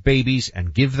have babies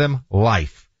and give them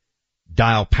life.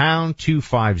 Dial pound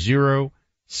 250,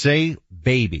 say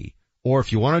baby. Or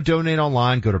if you want to donate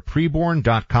online, go to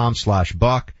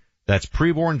preborn.com/buck. That's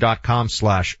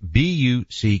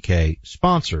preborn.com/BUCK,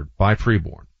 sponsored by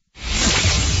Preborn.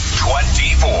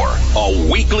 24, a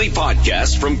weekly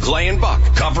podcast from Clay and Buck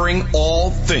covering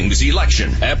all things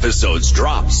election. Episodes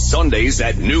drop Sundays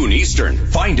at noon Eastern.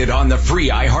 Find it on the free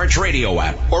iHeartRadio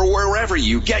app or wherever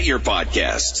you get your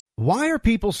podcasts. Why are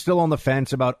people still on the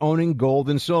fence about owning gold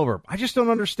and silver? I just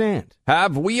don't understand.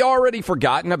 Have we already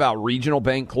forgotten about regional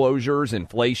bank closures,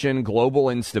 inflation, global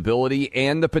instability,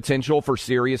 and the potential for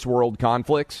serious world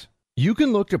conflicts? You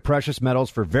can look to precious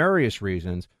metals for various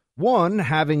reasons. 1,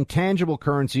 having tangible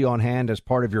currency on hand as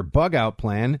part of your bug-out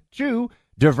plan. 2,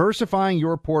 diversifying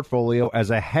your portfolio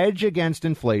as a hedge against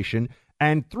inflation.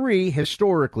 And 3,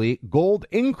 historically, gold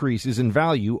increases in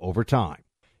value over time.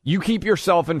 You keep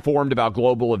yourself informed about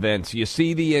global events. You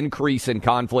see the increase in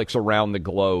conflicts around the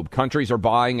globe. Countries are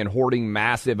buying and hoarding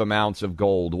massive amounts of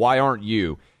gold. Why aren't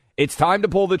you? It's time to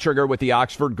pull the trigger with the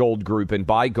Oxford Gold Group and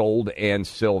buy gold and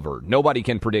silver. Nobody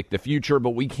can predict the future,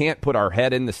 but we can't put our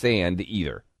head in the sand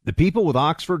either. The people with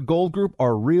Oxford Gold Group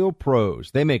are real pros.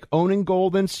 They make owning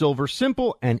gold and silver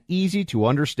simple and easy to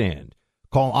understand.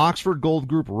 Call Oxford Gold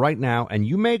Group right now, and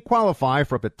you may qualify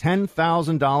for up to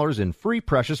 $10,000 in free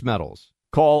precious metals.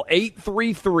 Call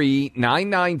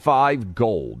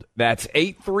 833-995-GOLD. That's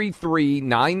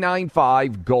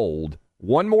 833-995-GOLD.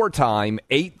 One more time,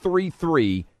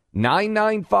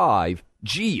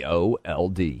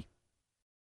 833-995-GOLD.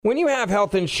 When you have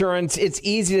health insurance, it's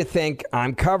easy to think,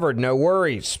 I'm covered, no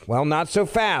worries. Well, not so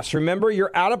fast. Remember,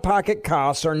 your out-of-pocket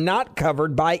costs are not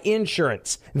covered by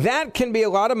insurance. That can be a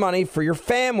lot of money for your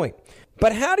family.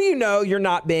 But how do you know you're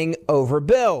not being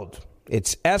overbilled?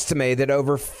 It's estimated that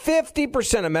over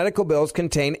 50% of medical bills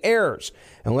contain errors.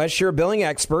 Unless you're a billing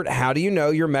expert, how do you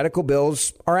know your medical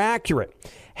bills are accurate?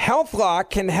 HealthLock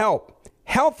can help.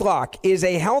 HealthLock is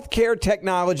a healthcare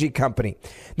technology company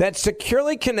that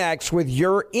securely connects with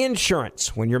your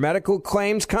insurance. When your medical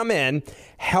claims come in,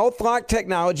 HealthLock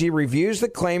technology reviews the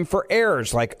claim for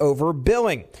errors like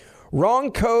overbilling,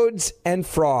 wrong codes, and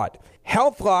fraud.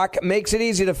 HealthLock makes it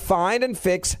easy to find and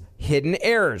fix hidden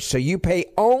errors, so you pay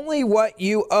only what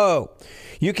you owe.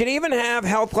 You can even have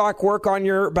HealthLock work on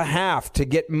your behalf to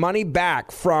get money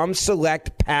back from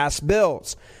select past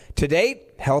bills. To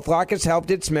date, HealthLock has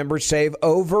helped its members save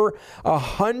over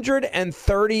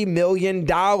 $130 million.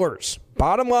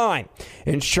 Bottom line,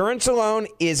 insurance alone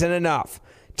isn't enough.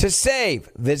 To save,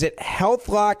 visit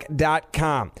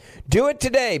healthlock.com. Do it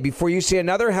today before you see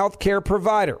another healthcare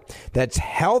provider. That's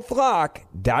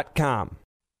healthlock.com.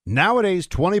 Nowadays,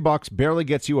 $20 barely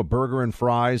gets you a burger and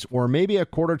fries or maybe a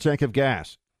quarter tank of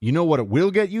gas. You know what it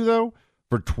will get you, though?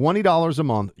 For $20 a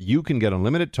month, you can get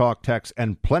unlimited talk, text,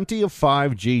 and plenty of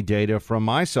 5G data from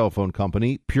my cell phone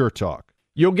company, Pure Talk.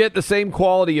 You'll get the same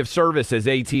quality of service as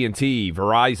AT&T,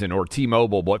 Verizon, or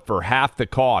T-Mobile, but for half the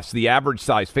cost. The average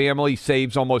size family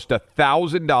saves almost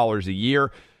 $1,000 a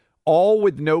year, all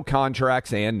with no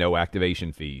contracts and no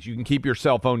activation fees. You can keep your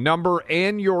cell phone number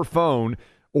and your phone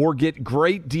or get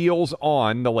great deals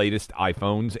on the latest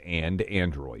iPhones and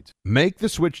Androids. Make the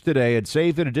switch today and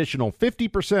save an additional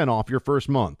 50% off your first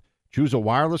month. Choose a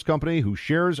wireless company who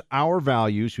shares our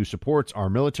values, who supports our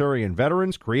military and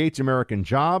veterans, creates American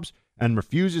jobs, and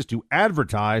refuses to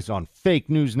advertise on fake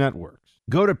news networks.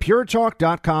 Go to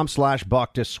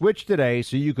puretalk.com/buck to switch today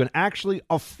so you can actually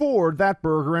afford that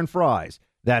burger and fries.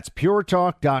 That's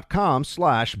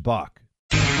puretalk.com/buck.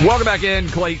 Welcome back in,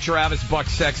 Clay Travis, Buck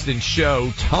Sexton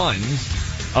Show.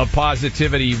 Tons of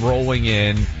positivity rolling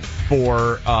in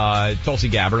for Tulsi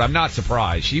Gabbard. I'm not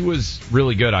surprised. She was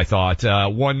really good, I thought.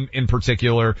 One in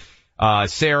particular,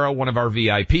 Sarah, one of our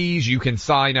VIPs. You can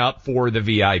sign up for the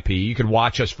VIP. You can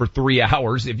watch us for 3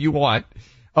 hours if you want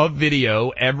of video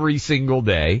every single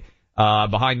day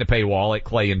behind the paywall at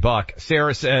Clay and Buck.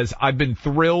 Sarah says, I've been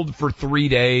thrilled for 3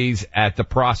 days at the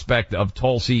prospect of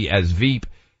Tulsi as Veep.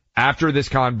 After this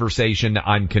conversation,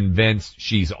 I'm convinced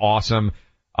she's awesome.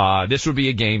 This would be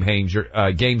a game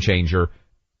changer.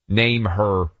 Name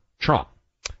her Trump.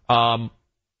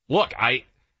 Look, I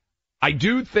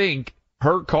do think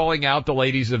her calling out the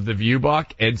ladies of The View,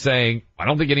 Buck, and saying, I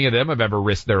don't think any of them have ever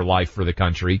risked their life for the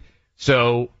country.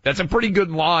 So that's a pretty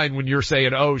good line when you're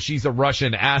saying, oh, she's a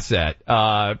Russian asset.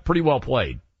 Pretty well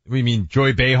played. We mean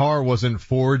Joy Behar wasn't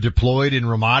forward deployed in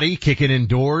Ramadi, kicking in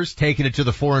doors, taking it to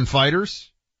the foreign fighters?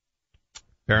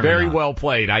 Very well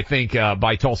played, I think,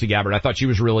 by Tulsi Gabbard. I thought she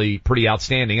was really pretty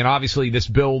outstanding. And obviously this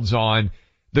builds on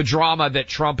the drama that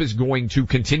Trump is going to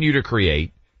continue to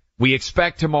create. We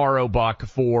expect tomorrow, Buck,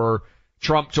 for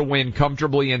Trump to win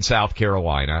comfortably in South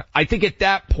Carolina. I think at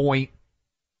that point,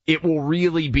 it will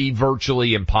really be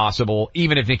virtually impossible,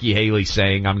 even if Nikki Haley's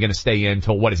saying, I'm going to stay in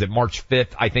till, March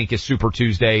 5th, I think is Super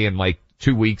Tuesday in like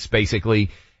 2 weeks, basically,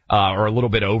 or a little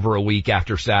bit over a week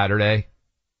after Saturday.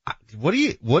 What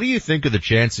do you think of the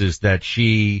chances that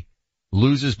she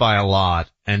loses by a lot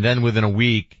and then within a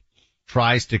week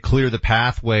tries to clear the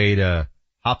pathway to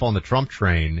hop on the Trump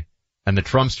train and the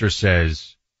Trumpster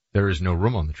says there is no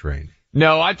room on the train?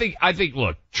 No, I think,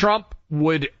 look, Trump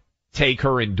would take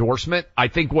her endorsement. I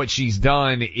think what she's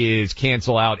done is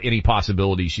cancel out any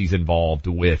possibility she's involved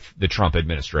with the Trump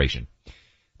administration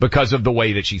because of the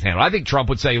way that she's handled. I think Trump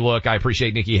would say, look, I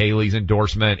appreciate Nikki Haley's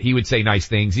endorsement. He would say nice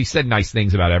things. He said nice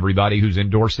things about everybody who's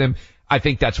endorsed him. I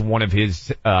think that's one of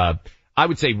his, I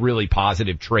would say really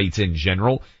positive traits in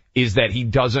general, is that he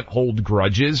doesn't hold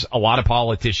grudges. A lot of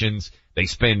politicians, they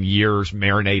spend years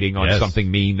marinating on something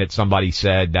mean that somebody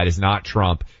said. That is not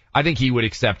Trump. I think he would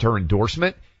accept her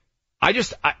endorsement. I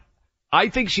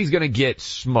think she's going to get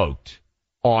smoked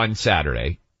on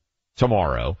Saturday,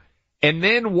 tomorrow. And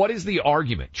then what is the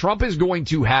argument? Trump is going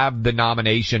to have the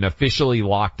nomination officially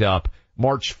locked up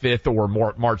March 5th or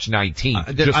March 19th.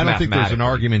 I don't think there's an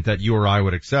argument that you or I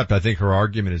would accept. I think her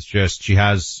argument is just she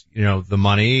has, the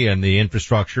money and the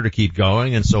infrastructure to keep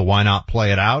going. And so why not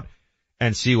play it out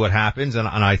and see what happens? And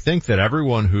I think that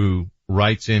everyone who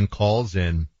writes in, calls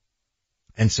in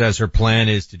and says her plan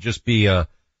is to just be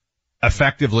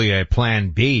effectively a plan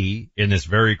B in this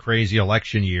very crazy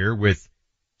election year with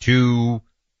two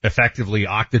effectively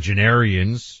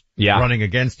octogenarians running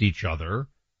against each other.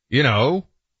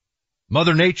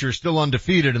 Mother Nature's still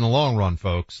undefeated in the long run,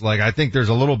 folks. Like, I think there's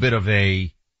a little bit of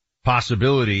a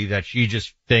possibility that she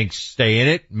just thinks stay in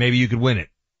it. Maybe you could win it.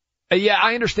 Yeah,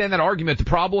 I understand that argument. The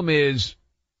problem is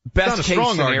best case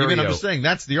scenario. Argument. I'm just saying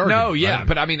that's the argument. No, yeah, right?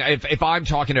 But I mean, if I'm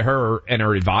talking to her and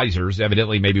her advisors,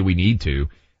 evidently maybe we need to.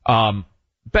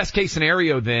 Best case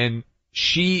scenario, then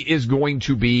she is going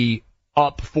to be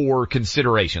up for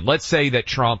consideration. Let's say that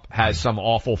Trump has some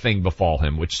awful thing befall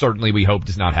him, which certainly we hope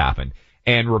does not happen.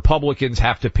 And Republicans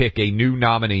have to pick a new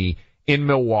nominee in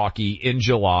Milwaukee in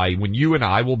July when you and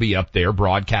I will be up there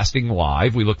broadcasting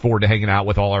live. We look forward to hanging out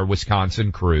with all our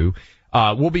Wisconsin crew.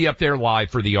 We'll be up there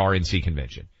live for the RNC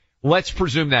convention. Let's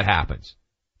presume that happens.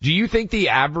 Do you think the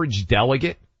average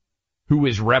delegate who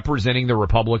is representing the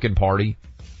Republican Party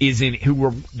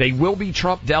they will be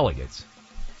Trump delegates?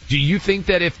 Do you think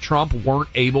that if Trump weren't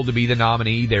able to be the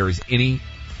nominee, there is any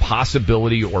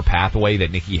possibility or pathway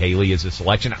that Nikki Haley is a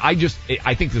selection? I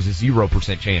think there's a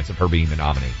 0% chance of her being the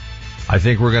nominee. I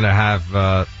think we're going to have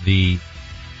the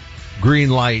green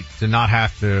light to not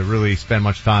have to really spend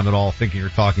much time at all thinking or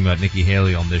talking about Nikki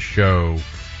Haley on this show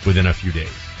within a few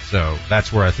days. So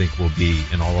that's where I think we'll be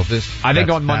in all of this. I think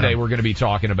on Monday we're going to be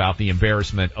talking about the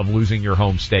embarrassment of losing your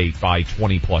home state by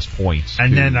 20 plus points.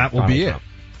 And then that will be it.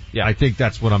 Yeah. I think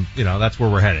that's what that's where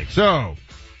we're heading. So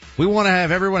we want to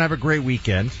have everyone have a great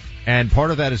weekend. And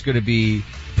part of that is going to be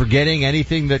forgetting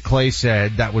anything that Clay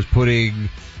said that was putting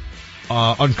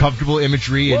uncomfortable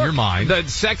imagery in your mind. The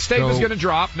sex tape is going to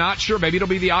drop. Not sure. Maybe it'll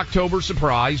be the October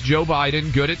surprise. Joe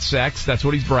Biden, good at sex. That's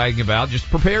what he's bragging about. Just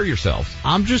prepare yourselves.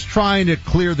 I'm just trying to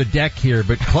clear the deck here,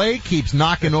 but Clay keeps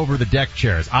knocking over the deck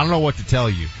chairs. I don't know what to tell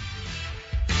you.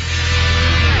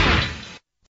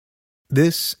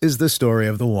 This is the story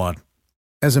of the one.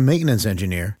 As a maintenance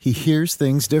engineer, he hears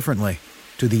things differently.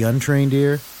 To the untrained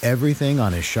ear, everything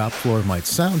on his shop floor might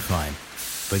sound fine,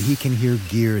 but he can hear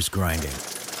gears grinding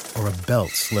or a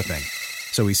belt slipping.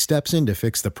 So he steps in to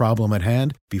fix the problem at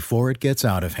hand before it gets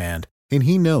out of hand. And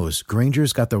he knows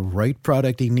Grainger's got the right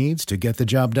product he needs to get the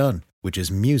job done, which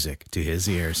is music to his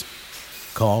ears.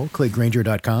 Call, click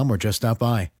Grainger.com, or just stop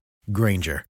by.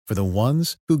 Grainger, for the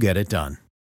ones who get it done.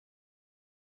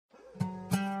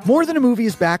 More Than a Movie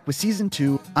is back with Season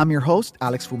 2. I'm your host,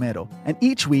 Alex Fumero, and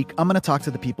each week I'm going to talk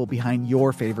to the people behind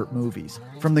your favorite movies.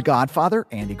 From The Godfather,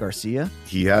 Andy Garcia.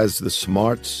 He has the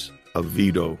smarts of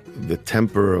Vito, the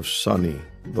temper of Sonny,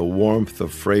 the warmth of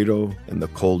Fredo, and the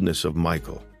coldness of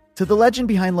Michael. To the legend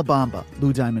behind La Bamba,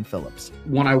 Lou Diamond Phillips.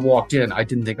 When I walked in, I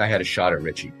didn't think I had a shot at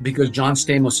Richie because John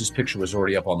Stamos' picture was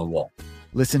already up on the wall.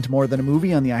 Listen to More Than a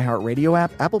Movie on the iHeartRadio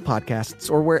app, Apple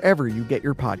Podcasts, or wherever you get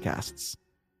your podcasts.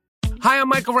 Hi, I'm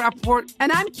Michael Rappaport.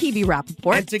 And I'm Kibi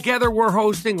Rappaport. And together we're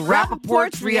hosting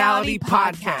Rappaport's Reality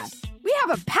Podcast. We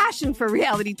have a passion for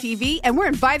reality TV, and we're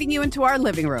inviting you into our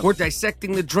living room. We're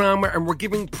dissecting the drama, and we're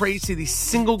giving praise to the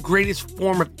single greatest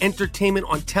form of entertainment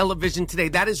on television today.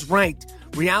 That is right.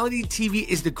 Reality TV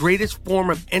is the greatest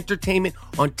form of entertainment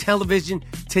on television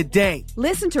today.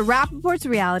 Listen to Rappaport's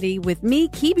Reality with me,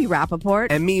 Kibi Rappaport.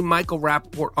 And me, Michael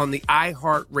Rappaport, on the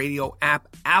iHeartRadio app,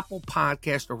 Apple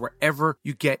Podcast, or wherever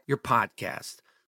you get your podcast.